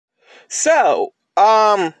So,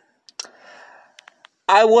 I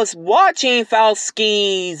was watching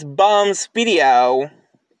Falski's Bums video.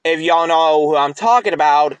 If y'all know who I'm talking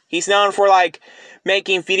about, he's known for,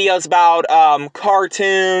 making videos about,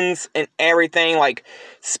 cartoons and everything, like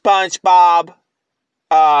SpongeBob,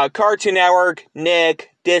 Cartoon Network,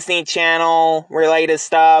 Nick, Disney Channel, related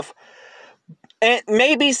stuff. And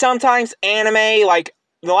maybe sometimes anime, like,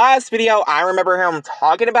 the last video I remember him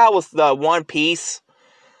talking about was the One Piece,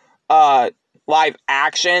 live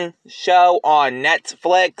action show on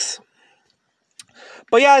Netflix.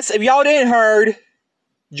 But yes, if y'all didn't heard,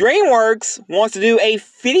 DreamWorks wants to do a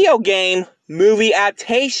video game movie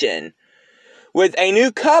adaptation with a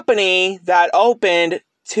new company that opened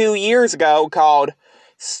 2 years ago called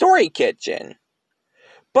Story Kitchen.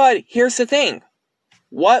 But here's the thing.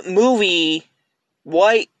 I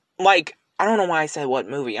don't know why I said what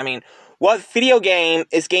movie. I mean, what video game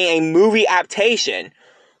is getting a movie adaptation?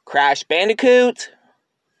 Crash Bandicoot?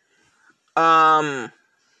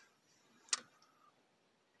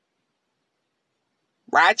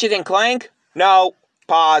 Ratchet and Clank? No,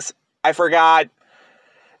 pause. I forgot.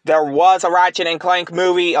 There was a Ratchet and Clank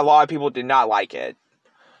movie. A lot of people did not like it.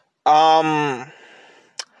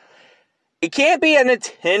 It can't be a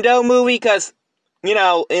Nintendo movie because,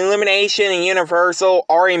 Illumination and Universal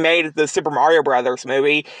already made the Super Mario Brothers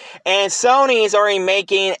movie. And Sony is already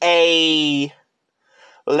making a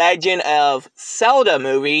Legend of Zelda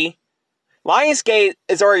movie. Lionsgate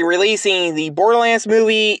is already releasing the Borderlands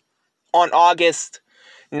movie on August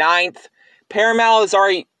 9th. Paramount is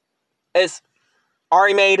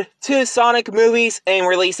already made 2 Sonic movies and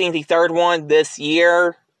releasing the 3rd one this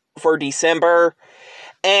year for December.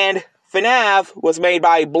 And FNAF was made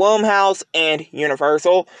by Blumhouse and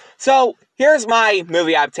Universal. So, here's my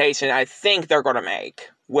movie adaptation I think they're going to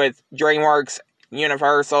make with DreamWorks,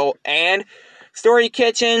 Universal, and Story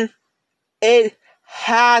Kitchen. It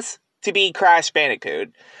has to be Crash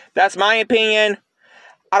Bandicoot. That's my opinion.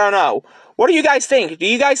 I don't know. What do you guys think? Do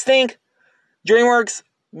you guys think DreamWorks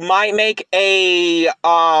might make a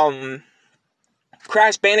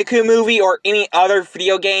Crash Bandicoot movie or any other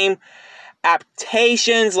video game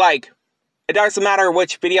adaptations? It doesn't matter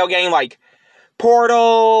which video game, like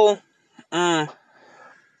Portal. That's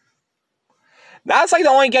the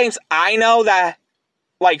only games I know that,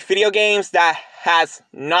 video games that has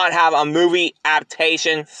not have a movie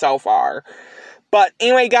adaptation so far. But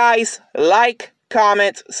anyway, guys,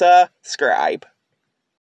 comment, subscribe.